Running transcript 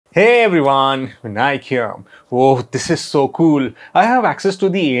Hey everyone, Vinayak here. Oh, this is so cool. I have access to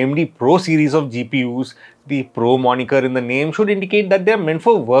the AMD Pro series of GPUs. The Pro moniker in the name should indicate that they are meant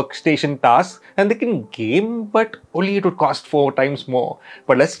for workstation tasks and they can game, but only it would cost 4 times more.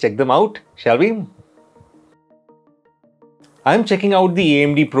 But let's check them out, shall we? I'm checking out the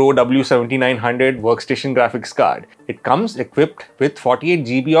AMD Pro W7900 workstation graphics card. It comes equipped with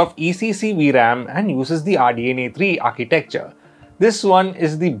 48GB of ECC VRAM and uses the RDNA 3 architecture. This one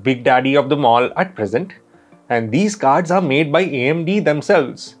is the big daddy of them all at present, and these cards are made by AMD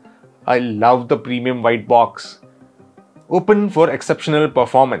themselves. I love the premium white box. Open for exceptional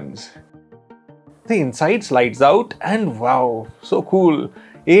performance. The inside slides out and wow, so cool.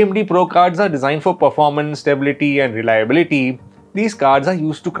 AMD Pro cards are designed for performance, stability and reliability. These cards are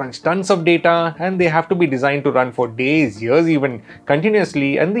used to crunch tons of data and they have to be designed to run for days, years even,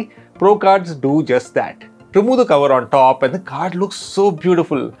 continuously, and the Pro cards do just that. Remove the cover on top and the card looks so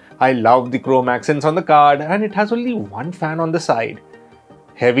beautiful. I love the chrome accents on the card and it has only one fan on the side.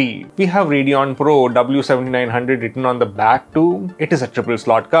 Heavy. We have Radeon Pro W7900 written on the back too. It is a triple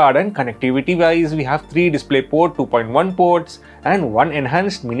slot card and connectivity wise we have 3 DisplayPort 2.1 ports and 1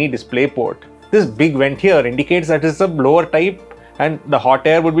 enhanced mini display port. This big vent here indicates that it's a blower type and the hot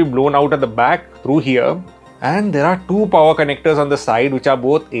air would be blown out at the back through here. And there are 2 power connectors on the side which are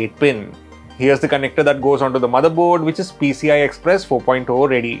both 8-pin. Here's the connector that goes onto the motherboard which is PCI Express 4.0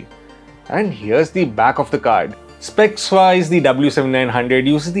 ready. And here's the back of the card. Specs wise, the W7900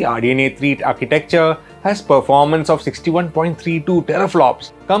 uses the RDNA 3 architecture, has performance of 61.32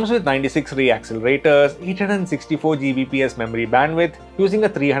 teraflops, comes with 96 ray accelerators, 864 Gbps memory bandwidth using a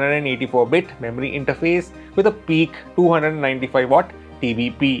 384-bit memory interface with a peak 295 watt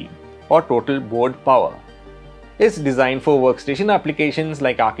TBP or total board power. It's designed for workstation applications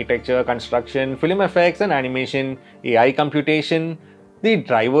like architecture, construction, film effects and animation, AI computation. The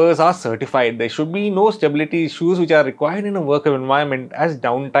drivers are certified. There should be no stability issues which are required in a work environment as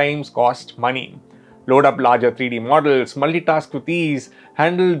downtimes cost money. Load up larger 3D models, multitask with ease,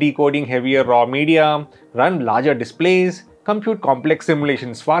 handle decoding heavier raw media, run larger displays, compute complex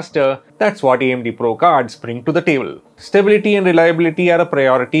simulations faster. That's what AMD Pro cards bring to the table. Stability and reliability are a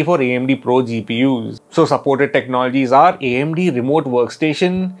priority for AMD Pro GPUs. So supported technologies are AMD Remote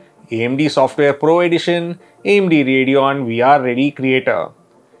Workstation, AMD Software Pro Edition, AMD Radeon VR Ready Creator,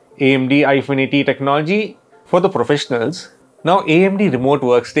 AMD Infinity technology for the professionals. Now AMD Remote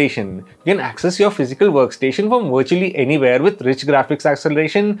Workstation, you can access your physical workstation from virtually anywhere with rich graphics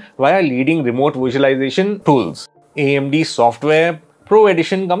acceleration via leading remote visualization tools. AMD Software Pro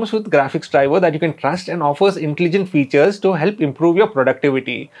Edition comes with graphics driver that you can trust and offers intelligent features to help improve your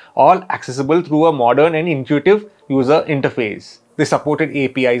productivity, all accessible through a modern and intuitive user interface. The supported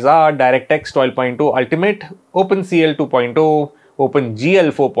APIs are DirectX 12.0 Ultimate, OpenCL 2.0,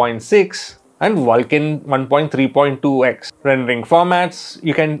 OpenGL 4.6 and Vulkan 1.3.2x. Rendering formats,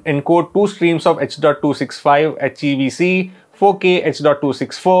 you can encode 2 streams of H.265 HEVC, 4K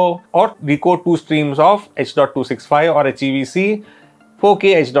H.264 or decode 2 streams of H.265 or HEVC,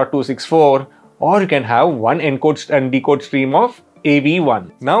 4K H.264 or you can have one encode and decode stream of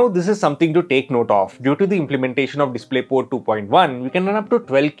AV1. Now this is something to take note of. Due to the implementation of DisplayPort 2.1, we can run up to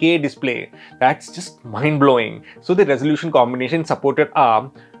 12K display. That's just mind-blowing. So the resolution combination supported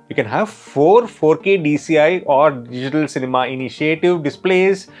are, you can have 4 4K DCI or Digital Cinema Initiative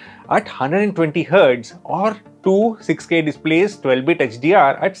displays at 120Hz or 2 6K displays 12-bit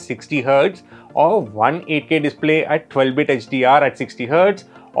HDR at 60Hz or one 8K display at 12-bit HDR at 60Hz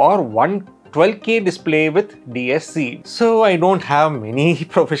or one 12K display with DSC. So I don't have many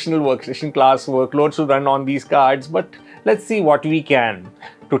professional workstation class workloads to run on these cards, but let's see what we can.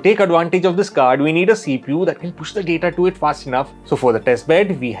 To take advantage of this card, we need a CPU that can push the data to it fast enough. So for the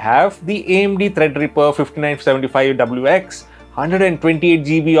testbed, we have the AMD Threadripper 5975WX,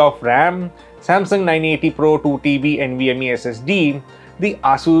 128GB of RAM, Samsung 980 Pro 2TB NVMe SSD, the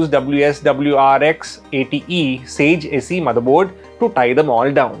Asus WSWRX 80E Sage SE motherboard to tie them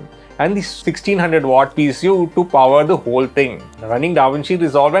all down, and the 1600 watt PSU to power the whole thing. Running DaVinci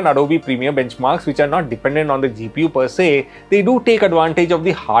Resolve and Adobe Premiere benchmarks which are not dependent on the GPU per se, they do take advantage of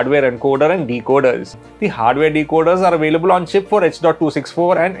the hardware encoder and decoders. The hardware decoders are available on chip for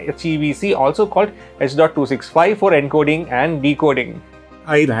H.264 and HEVC, also called H.265 for encoding and decoding.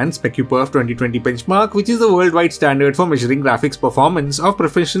 I ran SpecuPerf 2020 benchmark, which is the worldwide standard for measuring graphics performance of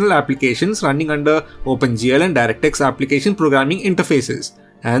professional applications running under OpenGL and DirectX application programming interfaces.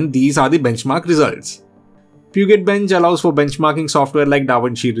 And these are the benchmark results. Puget Bench allows for benchmarking software like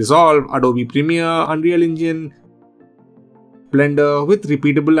DaVinci Resolve, Adobe Premiere, Unreal Engine, Blender with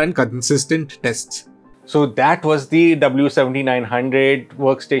repeatable and consistent tests. So that was the W7900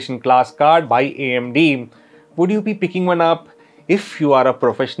 workstation class card by AMD. Would you be picking one up? If you are a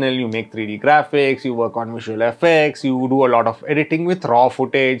professional, you make 3D graphics, you work on visual effects, you do a lot of editing with raw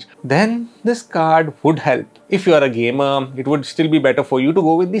footage, then this card would help. If you are a gamer, it would still be better for you to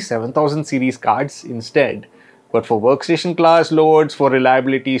go with the 7000 series cards instead. But for workstation class loads, for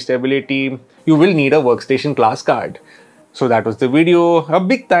reliability, stability, you will need a workstation class card. So that was the video. A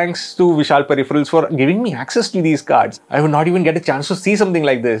big thanks to Vishal Peripherals for giving me access to these cards. I would not even get a chance to see something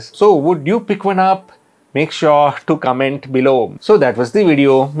like this. So would you pick one up? Make sure to comment below. So that was the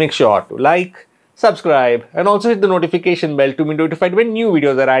video. Make sure to like, subscribe, and also hit the notification bell to be notified when new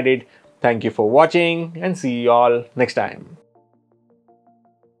videos are added. Thank you for watching and see you all next time.